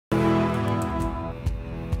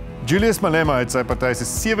Julius Malema het sy party se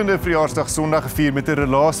sewende verjaarsdag Sondag gevier met 'n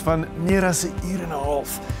relaas van meer as 'n uur en 'n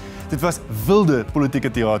half. Dit was wilde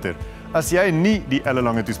politieke teater. As jy nie die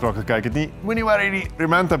ellelange toespraak gekyk het nie, moenie worry nie,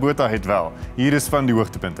 Remanta Botha het wel. Hier is van die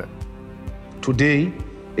hoogtepunte. Today,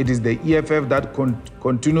 it is the EFF that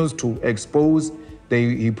continues to expose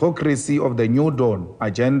the hypocrisy of the New Dawn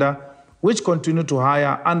agenda, which continue to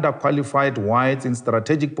hire underqualified whites in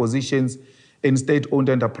strategic positions in state-owned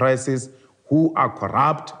enterprises who are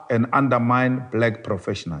corrupt and undermine black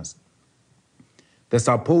professionals. The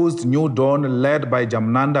supposed New Dawn, led by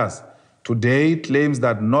Jamnandas, today claims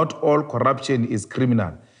that not all corruption is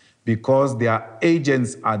criminal because their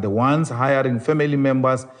agents are the ones hiring family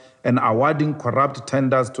members and awarding corrupt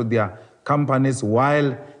tenders to their companies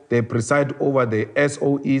while they preside over the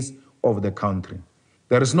SOEs of the country.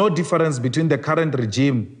 There is no difference between the current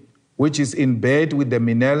regime, which is in bed with the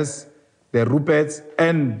Minels, the Ruperts,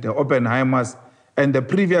 and the Oppenheimers, and the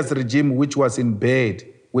previous regime, which was in bed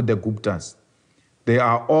with the Guptas. They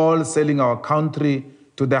are all selling our country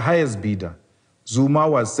to the highest bidder. Zuma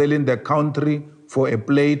was selling the country for a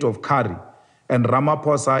plate of curry, and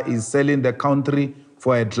Ramaphosa is selling the country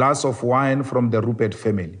for a glass of wine from the Rupert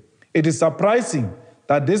family. It is surprising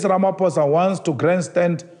that this Ramaphosa wants to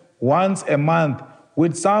grandstand once a month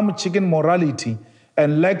with some chicken morality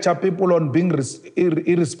and lecture people on being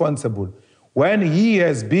irresponsible, when he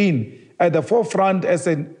has been at the forefront as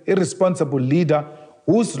an irresponsible leader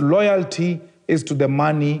whose loyalty is to the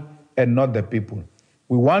money and not the people.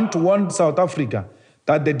 We want to warn South Africa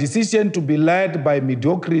that the decision to be led by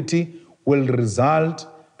mediocrity will result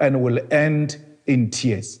and will end in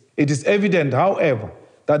tears. It is evident, however,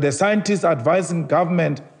 that the scientists advising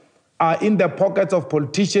government are in the pockets of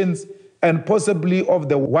politicians and possibly of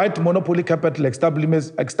the white monopoly capital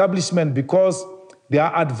establishment because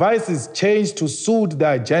their advice is changed to suit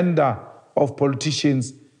the agenda of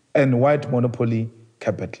politicians and white monopoly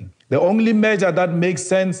capital. The only measure that makes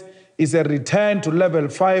sense is a return to level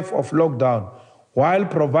 5 of lockdown while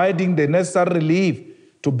providing the necessary relief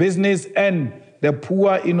to business and the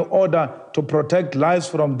poor in order to protect lives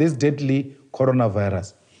from this deadly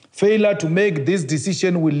coronavirus. Failure to make this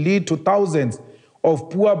decision will lead to thousands of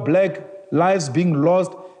poor black lives being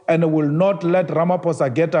lost and will not let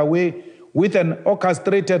Ramaphosa get away with an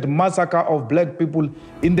orchestrated massacre of black people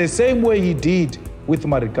in the same way he did with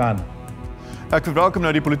Marikana. Ek verwelkom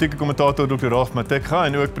nou die politieke kommentator Dr Ralph Mathekga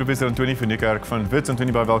en ook Prof Anthoni van Nieuwkerk van Wits.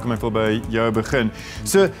 Anthoni, baie welkom, ek wil by jou begin.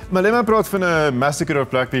 So, Malema praat van 'n massacre of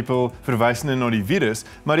black people verwysende na die virus,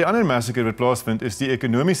 maar die ander massacre wat plaasvind is die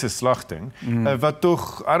ekonomiese slagting, wat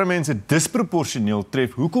tog arme mense disproporsioneel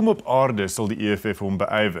tref. Hoekom op aarde sal die EFF hom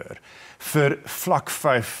beywer vir vlak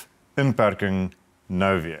 5 inperking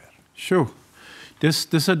nou weer? Sjoe, dis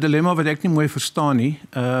 'n dilemma wat ek nie mooi verstaan nie,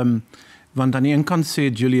 want aan die een kant sê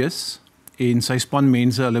Julius en sy span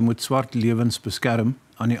mense, hulle moet swart lewens beskerm.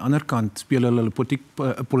 Aan die ander kant speel hulle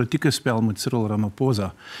 'n politieke spel met Cyril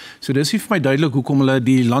Ramaphosa. So dis nie vir my duidelik hoekom hulle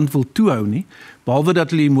die land wil toehou nie, behalwe dat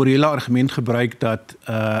hulle die morele argument gebruik dat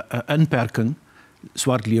 'n inperking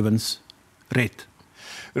swart lewens red.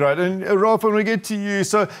 Right, and Ralph, when we get to you,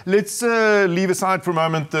 so let's leave aside for a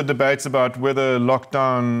moment the debates about whether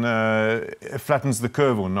lockdown flattens the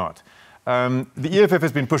curve or not. The EFF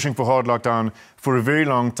has been pushing for hard lockdown for a very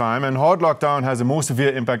long time, and hard lockdown has a more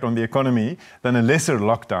severe impact on the economy than a lesser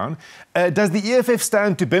lockdown. Does the EFF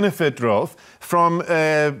stand to benefit, Ralph, from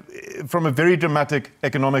a very dramatic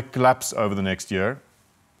economic collapse over the next year?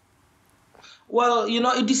 Well,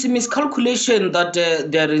 it is a miscalculation that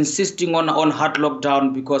they're insisting on hard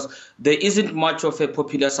lockdown because there isn't much of a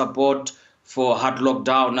popular support for hard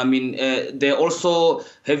lockdown. I mean, they're also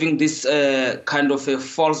having this kind of a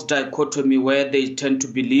false dichotomy where they tend to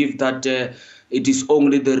believe that it is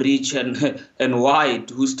only the rich and white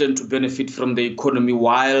who stand to benefit from the economy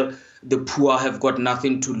while the poor have got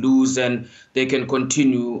nothing to lose and they can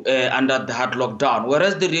continue under the hard lockdown.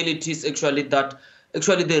 Whereas the reality is actually that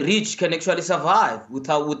the rich can actually survive with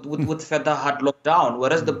further hard lockdown,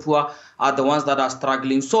 whereas the poor are the ones that are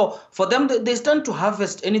struggling. So for them, they stand to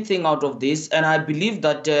harvest anything out of this. And I believe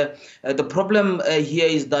that the problem here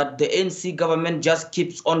is that the ANC government just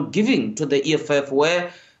keeps on giving to the EFF, where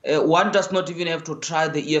one does not even have to try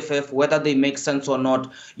the EFF, whether they make sense or not.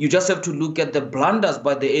 You just have to look at the blunders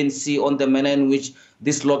by the ANC on the manner in which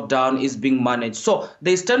this lockdown is being managed. So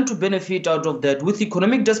they stand to benefit out of that, with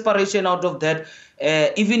economic desperation out of that,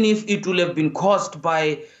 even if it will have been caused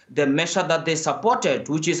by the measure that they supported,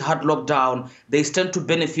 which is hard lockdown. They stand to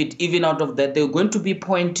benefit even out of that. They're going to be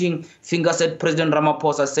pointing fingers at President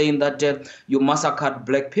Ramaphosa, saying that you massacred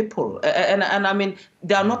black people. And I mean,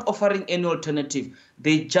 they are not offering any alternative.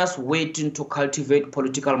 They're just waiting to cultivate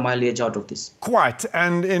political mileage out of this. Quite.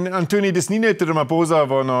 En Anthony, dis nie net Ramaphosa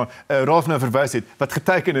waarna Ralph nou verwys het, wat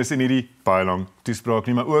geteken is in hierdie baie lang toespraak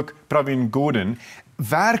nie, maar ook Pravin Gordhan.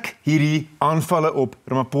 Werk hierdie aanvalle op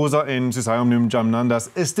Ramaphosa en soos hy hom noem Jamnandas,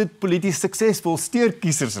 is dit polities suksesvol? Steur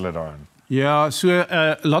kiesers hulle daarin? Ja, so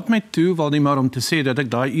laat my toe, Waldemar, om te sê dat ek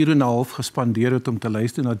daai ure en 'n half gespandeer het om te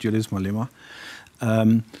luister na Julius Malema.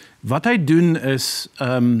 Wat hy doen is,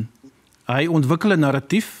 hy ontwikkel 'n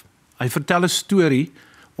narratief, hy vertel 'n storie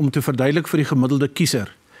om te verduidelik vir die gemiddelde kiezer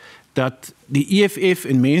dat die EFF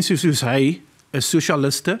en mense soos hy is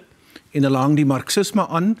sosialiste en hulle hang die marxisme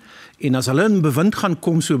aan, en as hulle in bewind gaan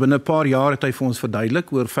kom, so binne 'n paar jaar het hy vir ons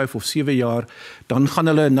verduidelik, oor 5 of 7 jaar, dan gaan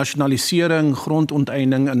hulle nasionalisering,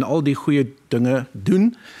 grondonteiening en al die goeie dinge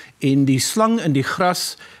doen, en die slang in die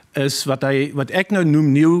gras is wat ek nou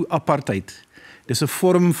noem nieuw apartheid. Dis 'n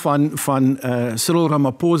vorm van Cyril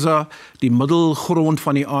Ramaphosa, die middelgrond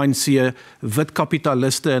van die ANC, wit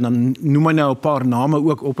kapitaliste, en dan noem hy nou 'n paar name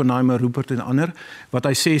ook, Oppenheimer, Rupert en ander, wat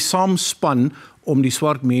hy sê saamspan om die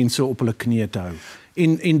swart mense op hulle knieë te hou.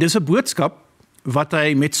 En dis 'n boodskap wat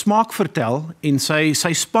hy met smaak vertel, en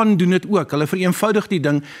sy span doen dit ook. Hulle vereenvoudig die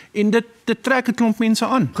ding, en dit trek 'n klomp mense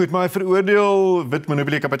aan. Goed, maar hy veroordeel wit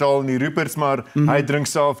monopolie kapitaal in die Ruperts, maar hy drink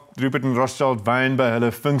self Rupert en Rothschild wyn by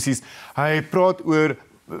hulle funksies. Hy praat oor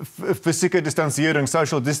fisieke distansering,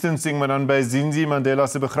 social distancing, maar dan by Zinzi Mandela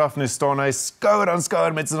se begrafnis staan hy skouer aan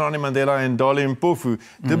skouer met Nelson Mandela en Dali Mpofu.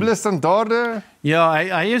 Dubbele standaarde? Ja,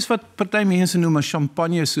 hy is wat party mense noem 'n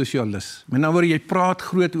champagne sosialis. Met ander woorde, jy praat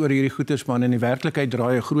groot oor hierdie goeders, man, in die werklikheid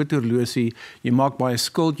draai 'n groot horlosie, jy maak baie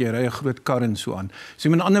skuld, jy ry 'n groot kar en so aan. So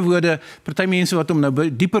met ander woorde, party mense wat hom nou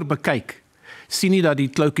dieper bekyk, sien nie dat die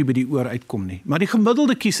kloukie by die oor uitkom nie. Maar die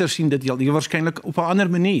gemiddelde kiezer sien dit waarskynlik op 'n ander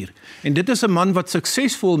manier. En dit is 'n man wat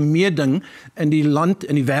suksesvol meeding in die land,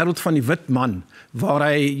 in die wêreld van die wit man, waar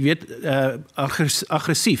hy,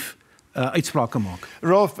 aggressief uitsprake maak.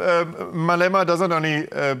 Ralph, Malema doesn't only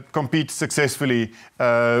compete successfully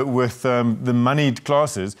with the moneyed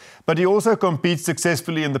classes, but he also competes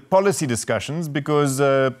successfully in the policy discussions, because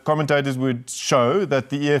commentators would show that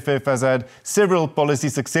the EFF has had several policy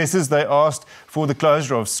successes. They asked for the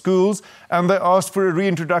closure of schools, and they asked for a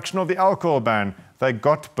reintroduction of the alcohol ban. They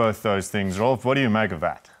got both those things. Ralph, what do you make of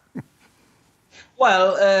that?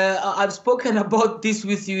 Well, I've spoken about this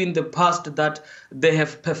with you in the past, that they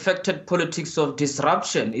have perfected politics of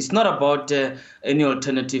disruption. It's not about any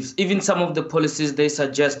alternatives. Even some of the policies they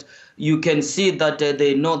suggest, you can see that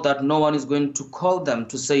they know that no one is going to call them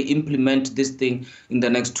to say implement this thing in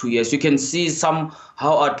the next 2 years. You can see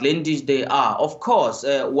how outlandish they are. Of course,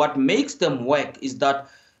 what makes them work is that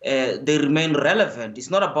they remain relevant. It's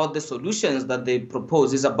not about the solutions that they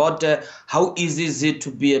propose. It's about how easy is it to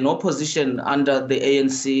be an opposition under the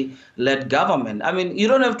ANC-led government. I mean, you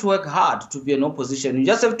don't have to work hard to be an opposition. You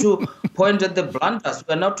just have to point at the blunders.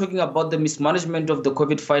 We're now talking about the mismanagement of the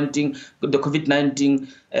COVID-19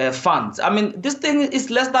 funds. I mean, this thing is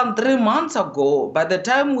less than 3 months ago. By the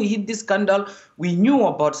time we hit this scandal, we knew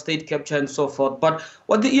about state capture and so forth. But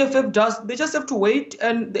what the EFF does, they just have to wait,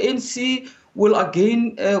 and the ANC will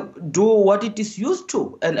again do what it is used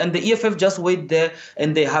to. And the EFF just wait there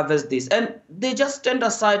and they harvest this. And they just stand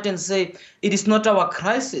aside and say, it is not our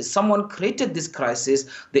crisis. Someone created this crisis.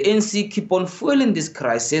 The ANC keep on fueling this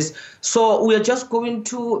crisis. So we are just going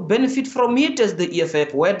to benefit from it as the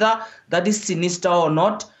EFF. Whether that is sinister or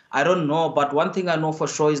not, I don't know. But one thing I know for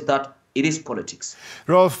sure is that it is politics.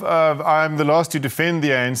 Ralph, I'm the last to defend the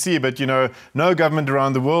ANC, but no government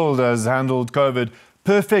around the world has handled COVID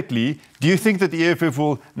perfectly. Do you think that the EFF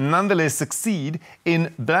will nonetheless succeed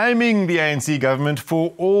in blaming the ANC government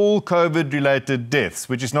for all COVID-related deaths,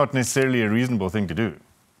 which is not necessarily a reasonable thing to do?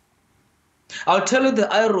 I'll tell you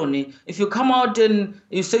the irony. If you come out and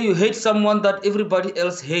you say you hate someone that everybody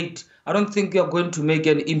else hates, I don't think you're going to make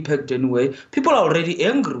an impact anyway. People are already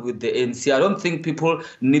angry with the ANC. I don't think people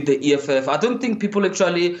need the EFF. I don't think people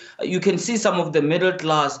actually, you can see some of the middle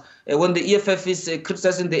class, when the EFF is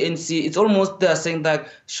criticizing the ANC, it's almost they're saying that,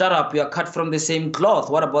 shut up, you are cut from the same cloth.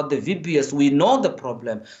 What about the VPS? We know the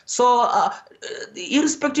problem. So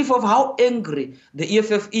irrespective of how angry the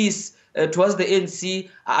EFF is, towards the ANC,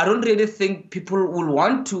 I don't really think people will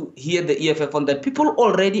want to hear the EFF on that. People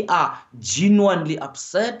already are genuinely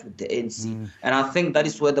upset with the ANC. And I think that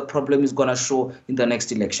is where the problem is going to show in the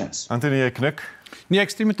next elections. Anthony, jy knik? Nee, ek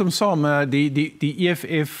stem met hom saam. Die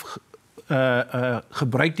EFF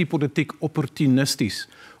gebruik die politiek opportunisties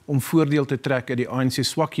om voordeel te trek uit die ANC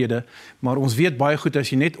swakhede, maar ons weet baie goed, as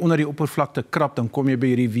jy net onder die oppervlakte krap, dan kom jy by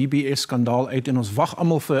hierdie VBS-skandaal uit, en ons wag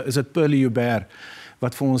almal vir, is dit Pearlie Joubert,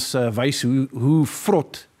 wat vir ons wys hoe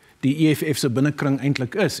vrot die EFF se binnekring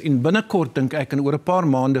eintlik is. En binnekort dink ek, en oor 'n paar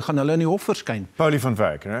maande gaan hulle in die hof verskyn. Paulie van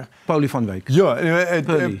Wyk, né? Paulie van Wyk. Ja,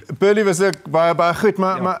 Pearlie was ook baie goed,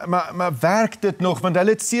 maar werk dit nog? Want hulle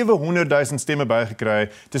het 700,000 stemme bygekry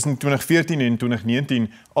tussen 2014 en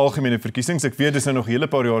 2019 algemene verkiesings. Ek weet dis nou nog 'n hele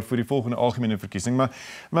paar jaar voor die volgende algemene verkiesing,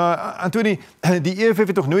 maar Anthony, die EFF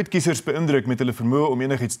het toch nooit kiesers beïndruk met hulle vermoë om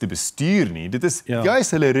enigiets te bestuur nie. Dit is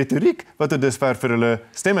juist hulle retoriek wat tot dusver vir hulle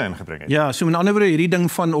stemme ingebring het. Ja, so met ander woorde, hierdie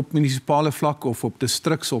ding van op munisipale vlak of op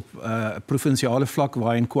distriks op provinsiale vlak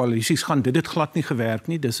waar in koalisies gaan, dit het glad nie gewerk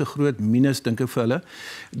nie. Dis 'n groot minus dink ek vir hulle.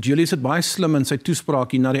 Julius het baie slim in sy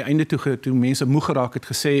toespraak hier na die einde toe mense moeg geraak het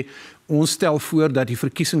gesê, ons stel voor dat die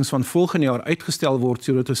verkiesings van volgende jaar uitgestel word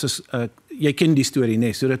sodat ons jy ken die storie,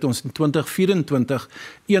 nee, sodat ons in 2024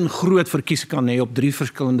 een groot verkiesing kan hê op 3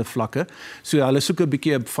 verskillende vlakke. So hulle soek 'n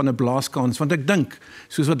bietjie van 'n blaaskans, want ek dink,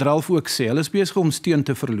 soos wat Ralph ook sê, hulle is besig om steun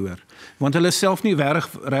te verloor, want hulle is self nie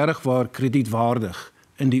regtig waar kredietwaardig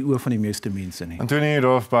in die oë van die meeste mense nie. Anthony,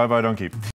 Ralph, baie dankie.